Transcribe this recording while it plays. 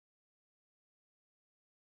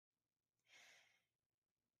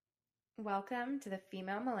Welcome to the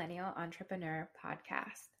Female Millennial Entrepreneur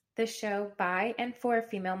Podcast, the show by and for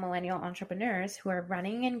female millennial entrepreneurs who are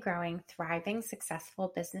running and growing thriving,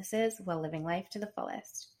 successful businesses while living life to the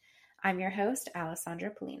fullest. I'm your host,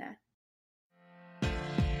 Alessandra Polina.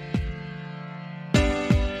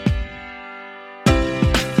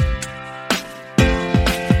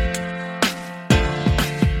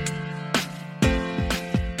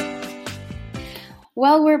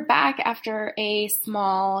 Well, we're back after a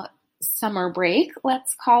small summer break,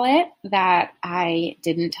 let's call it, that I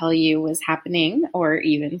didn't tell you was happening or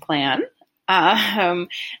even plan.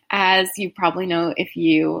 As you probably know, if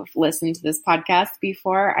you've listened to this podcast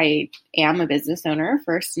before, I am a business owner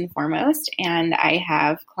first and foremost, and I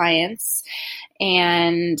have clients.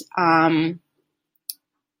 And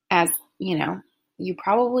as you know, you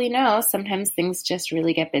probably know, sometimes things just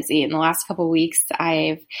really get busy. In the last couple of weeks,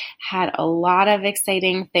 I've had a lot of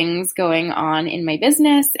exciting things going on in my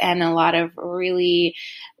business and a lot of really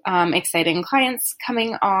exciting clients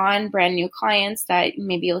coming on, brand new clients that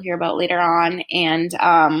maybe you'll hear about later on.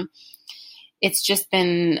 And it's just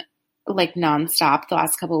been like nonstop the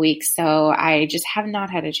last couple of weeks. So I just have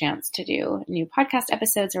not had a chance to do new podcast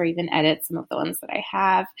episodes or even edit some of the ones that I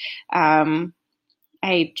have.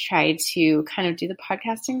 I try to kind of do the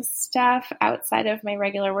podcasting stuff outside of my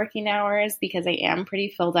regular working hours because I am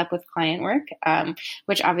pretty filled up with client work,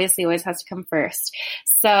 which obviously always has to come first.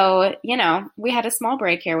 So, we had a small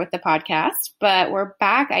break here with the podcast, but we're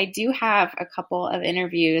back. I do have a couple of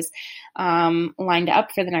interviews lined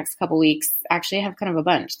up for the next couple weeks. Actually, I have kind of a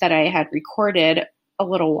bunch that I had recorded a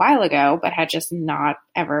little while ago, but had just not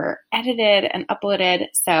ever edited and uploaded.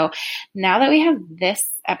 So now that we have this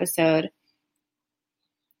episode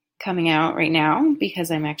coming out right now,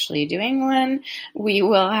 because I'm actually doing one, we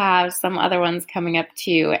will have some other ones coming up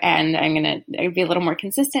too, and I'm going to be a little more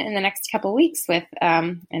consistent in the next couple weeks with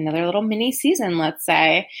another little mini season, let's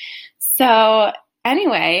say. So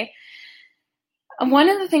anyway, one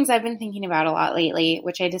of the things I've been thinking about a lot lately,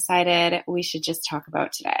 which I decided we should just talk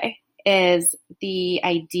about today, is the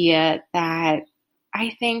idea that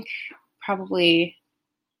I think probably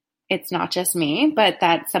it's not just me, but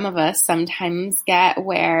that some of us sometimes get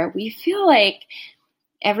where we feel like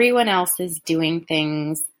everyone else is doing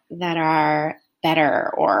things that are better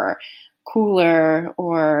or cooler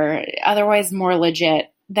or otherwise more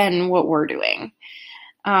legit than what we're doing.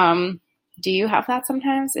 Do you have that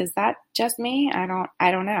sometimes? Is that just me? I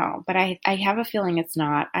don't know, but I have a feeling it's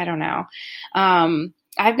not. I don't know.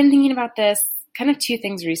 I've been thinking about this kind of two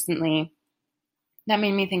things recently that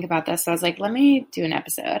made me think about this. So I was like, let me do an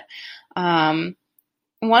episode. One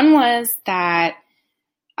was that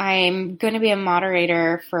I'm going to be a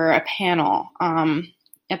moderator for a panel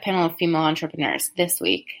of female entrepreneurs this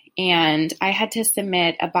week. And I had to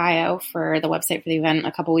submit a bio for the website for the event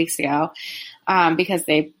a couple weeks ago because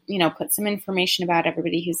they, put some information about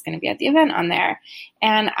everybody who's going to be at the event on there.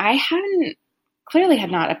 And I clearly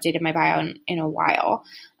had not updated my bio in a while.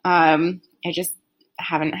 I just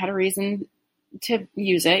haven't had a reason to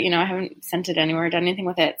use it. I haven't sent it anywhere, done anything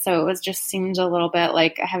with it. So it just seemed a little bit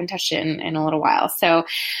like I haven't touched it in a little while. So,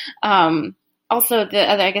 also the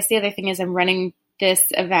other thing is I'm running this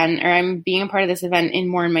event, or I'm being a part of this event in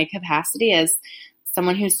my capacity as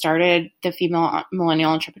someone who started the Female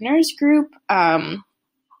Millennial Entrepreneurs Group,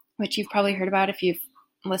 which you've probably heard about if you've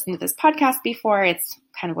listened to this podcast before. It's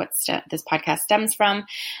kind of what this podcast stems from.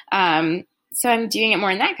 So I'm doing it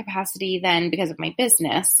more in that capacity than because of my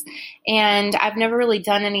business. And I've never really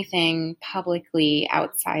done anything publicly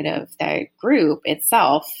outside of the group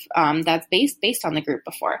itself that's based on the group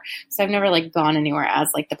before. So I've never gone anywhere as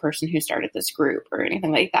the person who started this group or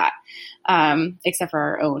anything like that, except for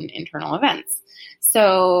our own internal events.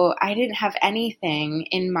 So I didn't have anything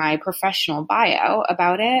in my professional bio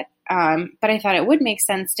about it. But I thought it would make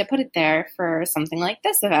sense to put it there for something like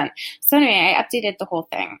this event. So anyway, I updated the whole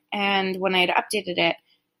thing. And when I had updated it,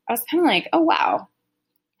 I was kind of like, oh, wow,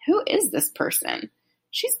 who is this person?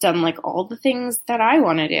 She's done all the things that I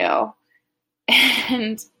want to do.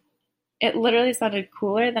 And it literally sounded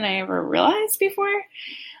cooler than I ever realized before.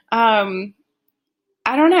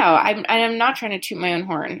 I don't know. I'm not trying to toot my own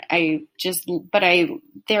horn.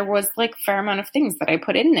 There was a fair amount of things that I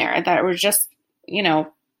put in there that were just,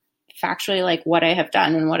 factually what I have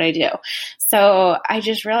done and what I do. So I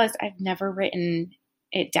just realized I've never written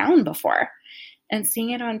it down before, and seeing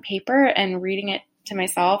it on paper and reading it to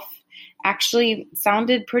myself actually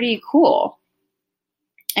sounded pretty cool.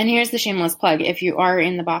 And here's the shameless plug. If you are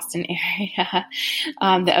in the Boston area,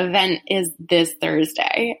 the event is this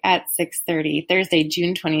Thursday at 6:30, Thursday,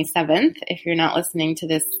 June 27th. If you're not listening to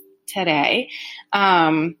this today,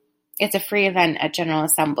 it's a free event at General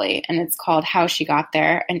Assembly, and it's called How She Got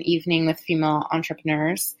There, an evening with female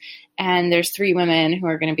entrepreneurs. And there's 3 women who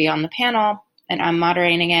are going to be on the panel, and I'm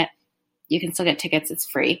moderating it. You can still get tickets. It's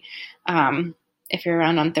free. If you're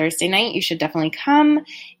around on Thursday night, you should definitely come.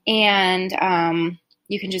 And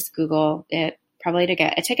you can just Google it probably to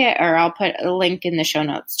get a ticket, or I'll put a link in the show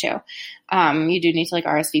notes too. You do need to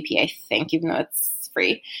RSVP, I think, even though it's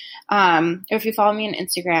free. Or if you follow me on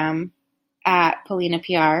Instagram at Pollina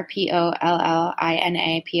PR,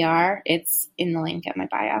 Pollina PR, it's in the link at my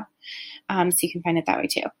bio. So you can find it that way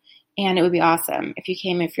too. And it would be awesome if you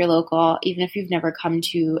came, if you're local, even if you've never come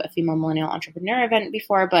to a female millennial entrepreneur event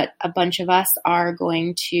before, but a bunch of us are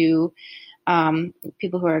going to,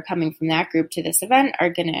 people who are coming from that group to this event are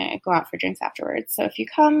going to go out for drinks afterwards. So if you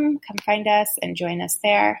come find us and join us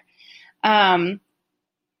there.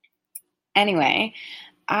 Anyway,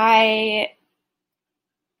 I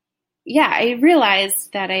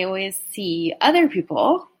realized that I always see other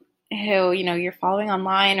people who, you're following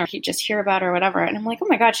online or you just hear about or whatever. And I'm like, oh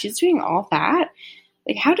my God, she's doing all that.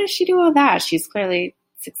 Like, how does she do all that? She's clearly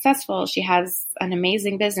successful. She has an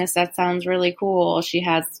amazing business. That sounds really cool. She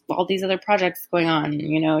has all these other projects going on.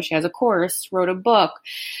 She has a course, wrote a book.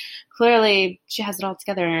 Clearly she has it all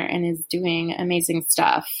together and is doing amazing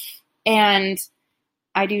stuff. And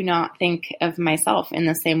I do not think of myself in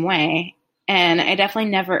the same way. And I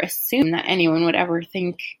definitely never assumed that anyone would ever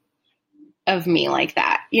think of me like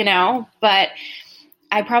that, but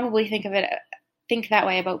I probably think that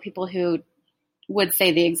way about people who would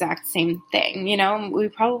say the exact same thing. We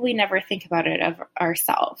probably never think about it of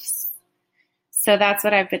ourselves. So that's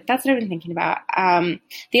what I've been thinking about.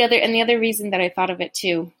 The other reason that I thought of it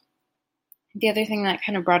too, the other thing that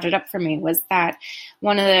kind of brought it up for me was that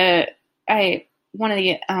one of the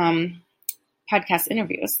podcast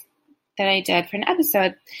interviews that I did for an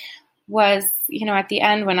episode was, at the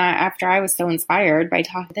end after I was so inspired by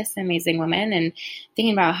talking to this amazing woman and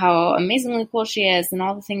thinking about how amazingly cool she is and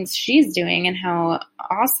all the things she's doing and how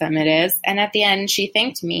awesome it is. And at the end, she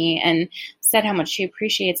thanked me and said how much she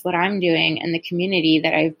appreciates what I'm doing and the community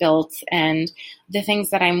that I've built and the things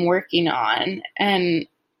that I'm working on. And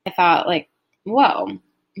I thought, like, whoa,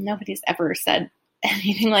 nobody's ever said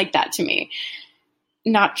anything like that to me.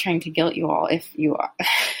 Not trying to guilt you all if you are,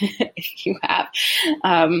 if you have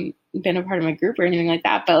been a part of my group or anything like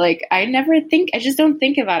that. But like, I just don't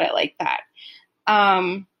think about it like that.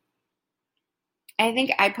 I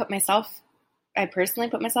think I personally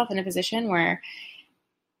put myself in a position where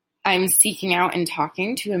I'm seeking out and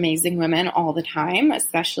talking to amazing women all the time,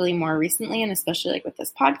 especially more recently, and especially like with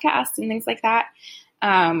this podcast and things like that.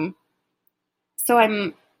 So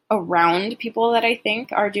I'm around people that I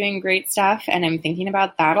think are doing great stuff, and I'm thinking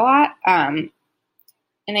about that a lot.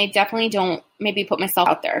 And I definitely don't maybe put myself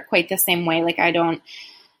out there quite the same way. Like I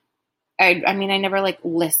never like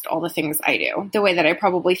list all the things I do the way that I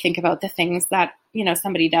probably think about the things that,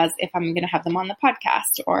 somebody does if I'm going to have them on the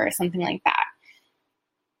podcast or something like that.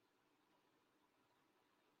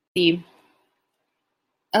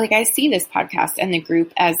 I see this podcast and the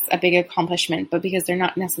group as a big accomplishment, but because they're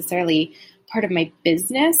not necessarily part of my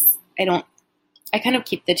business, I kind of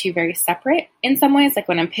keep the two very separate in some ways. Like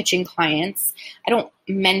when I'm pitching clients, I don't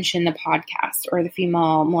mention the podcast or the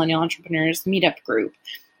Female Millennial Entrepreneurs Meetup group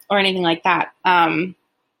or anything like that. I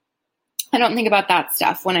don't think about that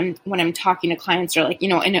stuff when I'm talking to clients or like,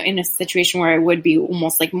 in a situation where I would be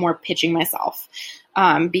almost like more pitching myself.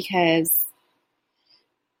 Because,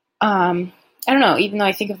 I don't know, even though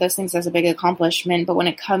I think of those things as a big accomplishment, but when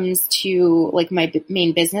it comes to like my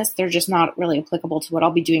main business, they're just not really applicable to what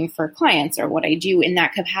I'll be doing for clients or what I do in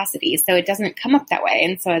that capacity. So it doesn't come up that way.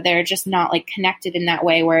 And so they're just not like connected in that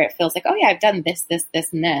way where it feels like, oh yeah, I've done this, this,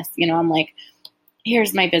 this, and this. I'm like,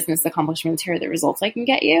 here's my business accomplishments. Here are the results I can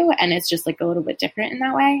get you. And it's just like a little bit different in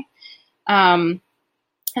that way. And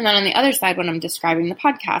then on the other side, when I'm describing the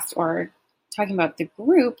podcast or talking about the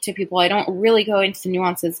group to people, I don't really go into the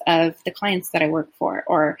nuances of the clients that I work for,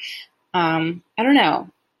 or I don't know,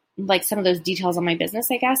 like some of those details on my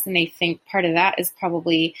business, I guess. And I think part of that is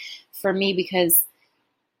probably for me because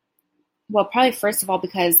first of all,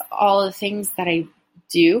 because all the things that I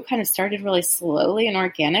do kind of started really slowly and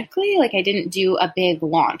organically. Like I didn't do a big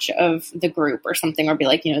launch of the group or something, or be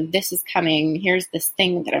like, this is coming, here's this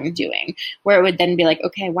thing that I'm doing, where it would then be like,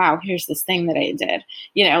 okay, wow, here's this thing that I did,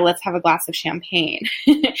 let's have a glass of champagne.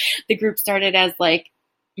 The group started as like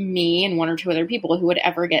me and one or two other people who would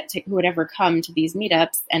ever come to these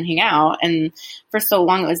meetups and hang out. And for so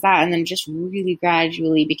long it was that, and then just really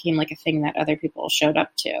gradually became like a thing that other people showed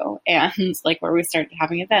up to, and like where we started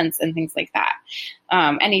having events and things like that.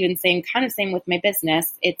 And even same with my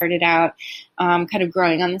business. It started out kind of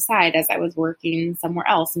growing on the side as I was working somewhere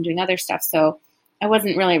else and doing other stuff. So I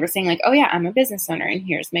wasn't really ever saying like, oh yeah, I'm a business owner and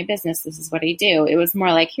here's my business. This is what I do. It was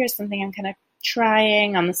more like, here's something I'm kind of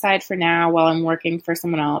trying on the side for now while I'm working for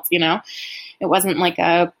someone else, you know? It wasn't like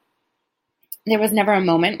there was never a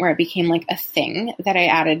moment where it became like a thing that I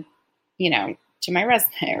added, you know, to my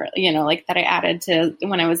resume, or, you know, like that I added to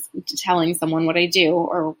when I was telling someone what I do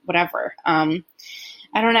or whatever. I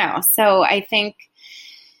don't know. So I think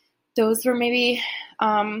those were maybe,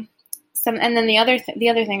 and then the other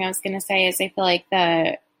thing I was going to say is I feel like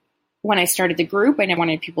when I started the group, I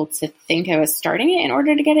wanted people to think I was starting it in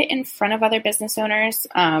order to get it in front of other business owners,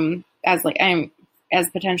 as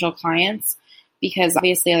potential clients, because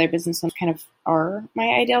obviously other business owners kind of are my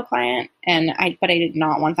ideal client. But I did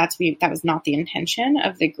not want that was not the intention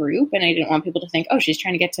of the group. And I didn't want people to think, oh, she's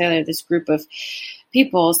trying to get to this group of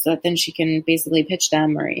people so that then she can basically pitch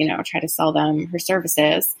them or, you know, try to sell them her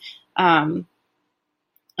services.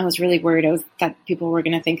 I was really worried that people were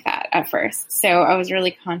going to think that at first. So I was really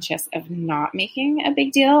conscious of not making a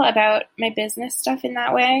big deal about my business stuff in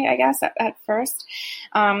that way, I guess, at first.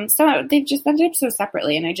 So they've just ended up so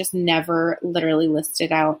separately, and I just never literally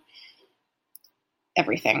listed out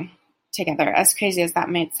everything together, as crazy as that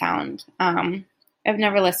might sound. I've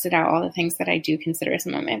never listed out all the things that I do consider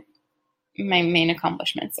some of my main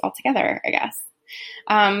accomplishments altogether, I guess.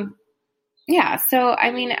 Yeah. So,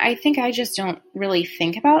 I mean, I think I just don't really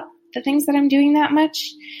think about the things that I'm doing that much.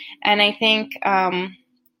 And I think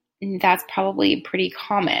that's probably pretty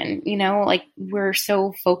common. You know, like we're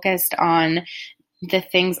so focused on the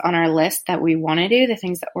things on our list that we want to do, the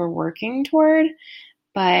things that we're working toward,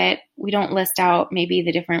 but we don't list out maybe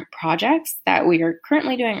the different projects that we are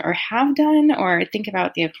currently doing or have done, or think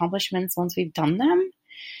about the accomplishments once we've done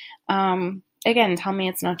them. Again, tell me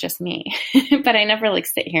it's not just me, but I never like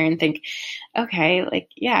sit here and think, okay, like,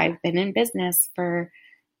 yeah, I've been in business for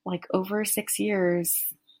like over 6 years,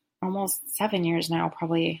 almost 7 years now,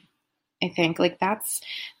 probably. I think like that's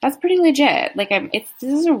pretty legit. Like this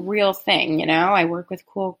is a real thing, you know. I work with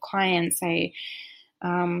cool clients. I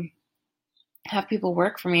have people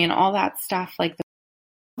work for me and all that stuff. Like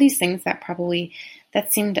these things that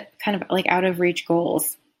seemed kind of like out of reach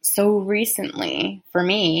goals so recently for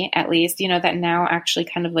me, at least, you know, that now actually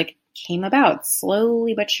kind of like came about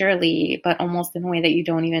slowly but surely, but almost in a way that you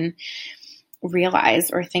don't even realize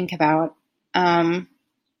or think about.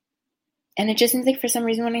 And it just seems like for some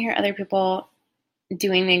reason when I hear other people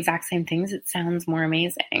doing the exact same things, it sounds more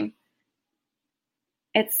amazing.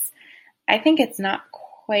 I think it's not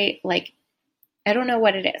quite like, I don't know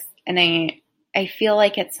what it is. And I feel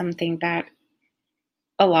like it's something that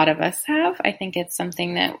a lot of us have. I think it's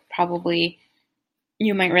something that probably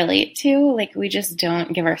you might relate to. Like we just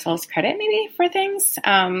don't give ourselves credit maybe for things.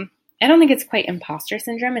 I don't think it's quite imposter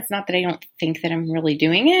syndrome. It's not that I don't think that I'm really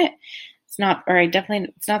doing it. It's not that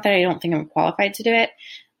I don't think I'm qualified to do it.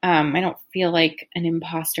 I don't feel like an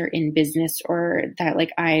imposter in business or that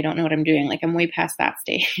like I don't know what I'm doing. Like I'm way past that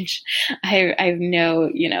stage. I know,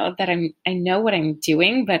 you know, that I know what I'm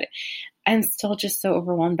doing, but I'm still just so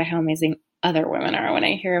overwhelmed by how amazing other women are when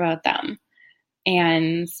I hear about them.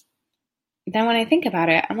 And then when I think about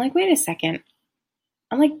it, I'm like, wait a second.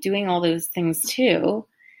 I'm like doing all those things too.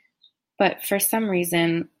 But for some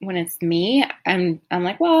reason, when it's me, I'm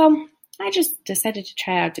like, well, I just decided to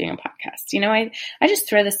try out doing a podcast. You know, I just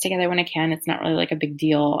throw this together when I can. It's not really like a big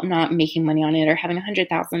deal. I'm not making money on it or having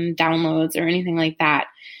 100,000 downloads or anything like that.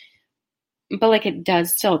 But like it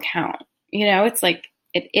does still count. You know, it's like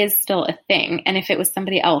it is still a thing. And if it was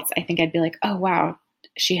somebody else, I think I'd be like, oh, wow,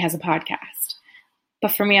 she has a podcast.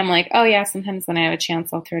 But for me, I'm like, oh, yeah, sometimes when I have a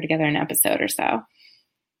chance, I'll throw together an episode or so.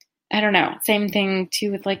 I don't know. Same thing,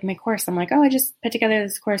 too, with like my course. I'm like, oh, I just put together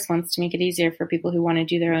this course once to make it easier for people who want to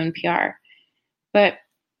do their own PR. But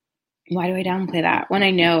why do I downplay that when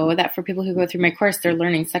I know that for people who go through my course, they're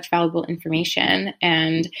learning such valuable information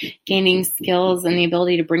and gaining skills and the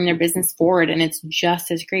ability to bring their business forward. And it's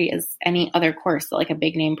just as great as any other course that like a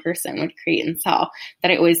big name person would create and sell,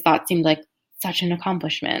 that I always thought seemed like such an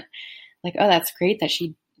accomplishment. Like, oh, that's great that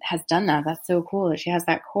she has done that. That's so cool that she has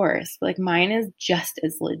that course. But like mine is just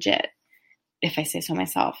as legit, if I say so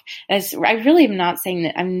myself. I really am not saying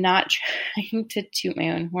that. I'm not trying to toot my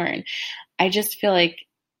own horn. I just feel like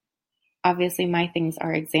obviously my things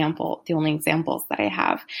are the only examples that I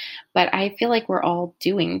have, but I feel like we're all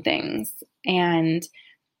doing things, and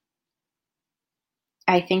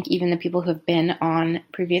I think even the people who have been on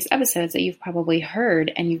previous episodes that you've probably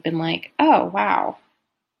heard and you've been like, oh, wow,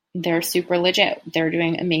 they're super legit. They're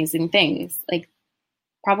doing amazing things. Like,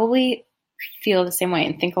 probably feel the same way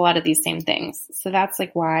and think a lot of these same things. So that's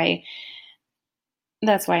like why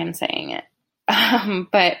I'm saying it.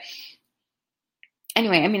 But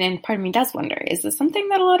anyway, I mean, and part of me does wonder, is this something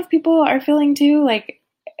that a lot of people are feeling too? Like,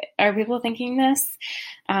 are people thinking this?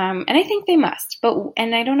 And I think they must,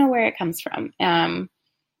 and I don't know where it comes from.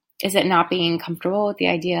 Is it not being comfortable with the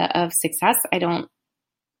idea of success? I don't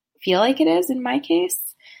feel like it is in my case.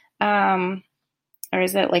 Or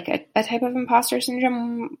is it like a type of imposter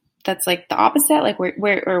syndrome that's like the opposite? Like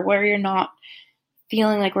where you're not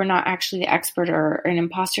feeling like we're not actually the expert or an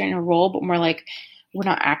imposter in a role, but more like we're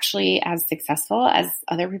not actually as successful as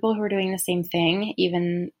other people who are doing the same thing,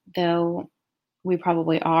 even though we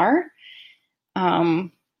probably are.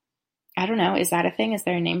 I don't know. Is that a thing? Is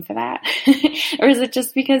there a name for that? Or is it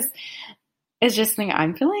just because it's just something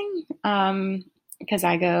I'm feeling? Because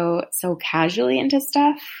I go so casually into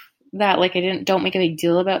stuff that like I don't make a big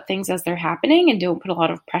deal about things as they're happening and don't put a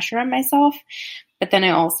lot of pressure on myself. But then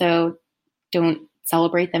I also don't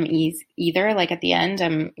celebrate them either. Like at the end,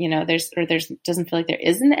 there's doesn't feel like there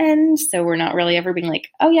is an end. So we're not really ever being like,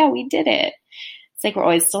 oh yeah, we did it. It's like we're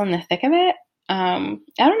always still in the thick of it. I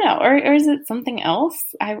don't know. Or is it something else?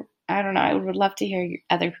 I don't know. I would love to hear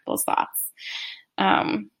other people's thoughts.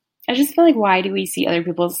 I just feel like, why do we see other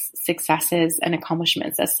people's successes and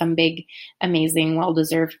accomplishments as some big, amazing,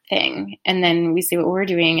 well-deserved thing? And then we see what we're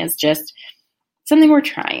doing as just something we're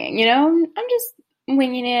trying, I'm just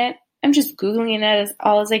winging it. I'm just Googling it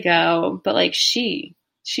as I go. But like she's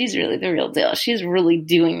really the real deal. She's really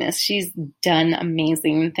doing this. She's done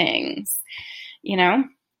amazing things,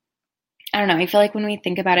 I don't know. I feel like when we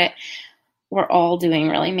think about it, we're all doing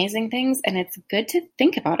really amazing things, and it's good to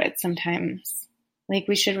think about it sometimes. Like,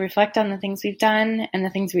 we should reflect on the things we've done and the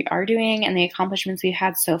things we are doing and the accomplishments we've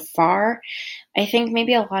had so far. I think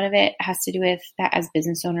maybe a lot of it has to do with that as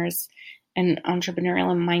business owners and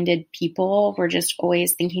entrepreneurial minded people, we're just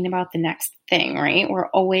always thinking about the next thing, right? We're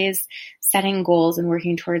always setting goals and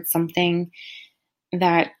working towards something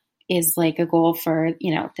that is like a goal for,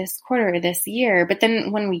 this quarter, this year. But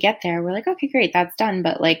then when we get there, we're like, okay, great, that's done.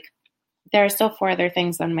 But like, there are still 4 other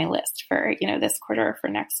things on my list for, this quarter or for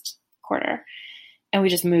next quarter. And we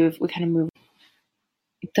kind of move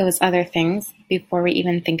those other things before we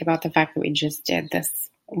even think about the fact that we just did this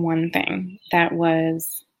one thing that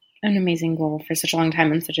was an amazing goal for such a long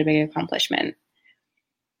time and such a big accomplishment.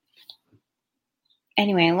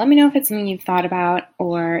 Anyway, let me know if it's something you've thought about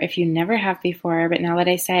or if you never have before, but now that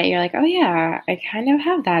I say it, you're like, oh yeah, I kind of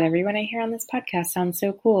have that. Everyone I hear on this podcast sounds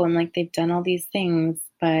so cool and like they've done all these things,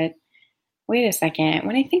 but wait a second.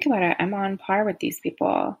 When I think about it, I'm on par with these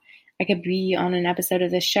people. I could be on an episode of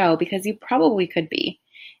this show because you probably could be.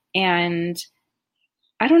 And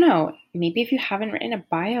I don't know, maybe if you haven't written a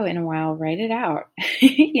bio in a while, write it out,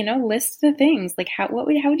 list the things like how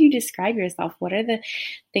would you describe yourself? What are the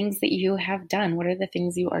things that you have done? What are the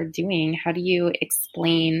things you are doing? How do you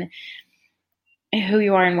explain who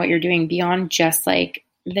you are and what you're doing beyond just like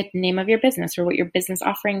the name of your business or what your business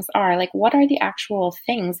offerings are? Like, what are the actual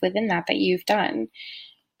things within that you've done?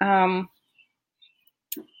 I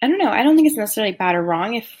don't know. I don't think it's necessarily bad or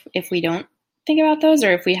wrong if we don't think about those,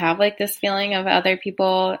 or if we have like this feeling of other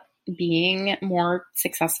people being more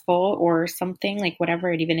successful or something, like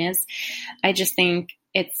whatever it even is. I just think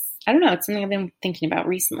it's something I've been thinking about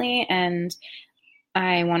recently, and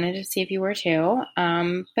I wanted to see if you were too.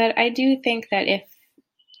 But I do think that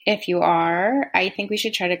if you are, I think we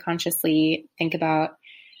should try to consciously think about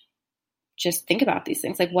these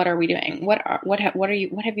things. Like, what are we doing? What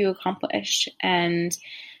have you accomplished? And,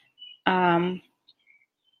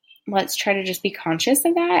 let's try to just be conscious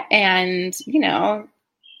of that. And,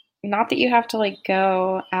 not that you have to like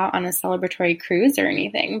go out on a celebratory cruise or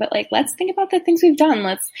anything, but like, let's think about the things we've done.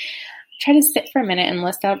 Let's try to sit for a minute and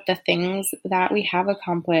list out the things that we have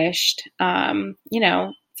accomplished, in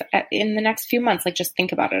the next few months. Like, just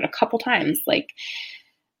think about it a couple times, like,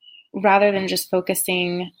 rather than just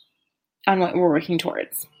focusing on what we're working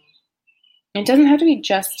towards. It doesn't have to be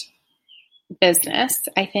just business.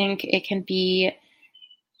 I think it can be,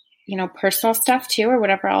 personal stuff too, or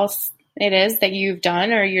whatever else it is that you've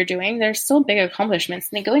done or you're doing. There's still big accomplishments,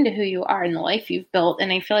 and they go into who you are and the life you've built. And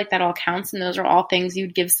I feel like that all counts. And those are all things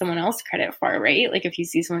you'd give someone else credit for, right? Like, if you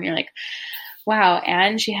see someone, you're like, wow,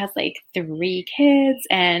 and she has like 3 kids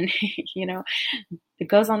and, it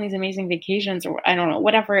goes on these amazing vacations, or I don't know,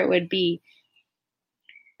 whatever it would be,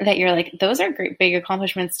 that you're like, those are great big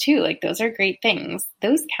accomplishments too. Like, those are great things.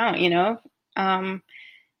 Those count,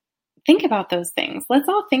 think about those things. Let's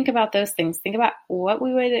all think about those things. Think about what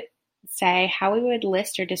we would say, how we would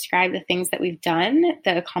list or describe the things that we've done,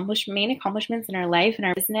 the main accomplishments in our life and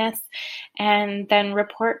our business, and then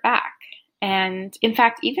report back. And in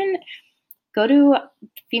fact, even go to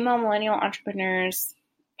Female Millennial Entrepreneurs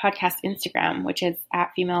Podcast Instagram, which is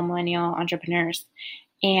at Female Millennial Entrepreneurs,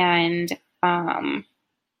 and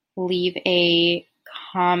leave a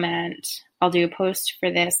comment. I'll do a post for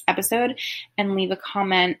this episode and leave a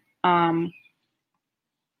comment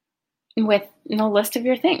with a list of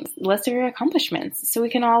your things, list of your accomplishments, so we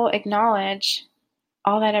can all acknowledge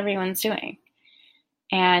all that everyone's doing,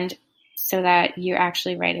 and so that you're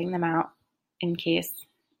actually writing them out in case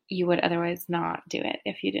you would otherwise not do it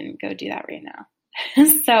if you didn't go do that right now.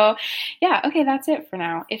 So yeah, okay, that's it for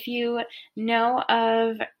now. If you know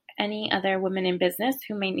of any other women in business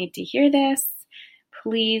who might need to hear this,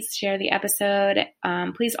 please share the episode.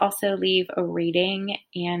 Please also leave a rating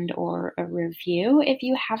and or a review if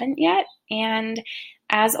you haven't yet. And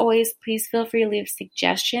as always, please feel free to leave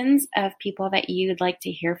suggestions of people that you'd like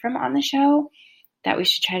to hear from on the show that we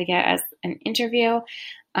should try to get as an interview.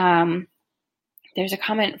 There's a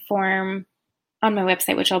comment form on my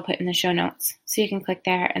website, which I'll put in the show notes. So you can click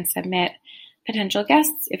there and submit potential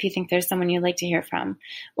guests if you think there's someone you'd like to hear from,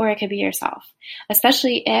 or it could be yourself,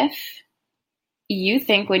 especially if you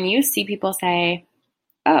think when you see people say,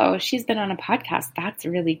 oh, she's been on a podcast, that's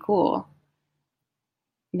really cool,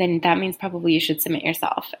 then that means probably you should submit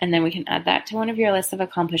yourself. And then we can add that to one of your lists of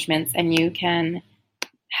accomplishments, and you can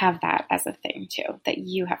have that as a thing too, that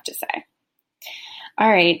you have to say. All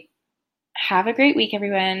right. Have a great week,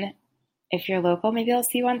 everyone. If you're local, maybe I'll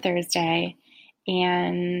see you on Thursday.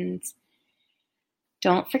 And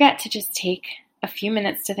don't forget to just take a few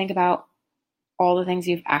minutes to think about all the things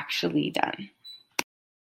you've actually done.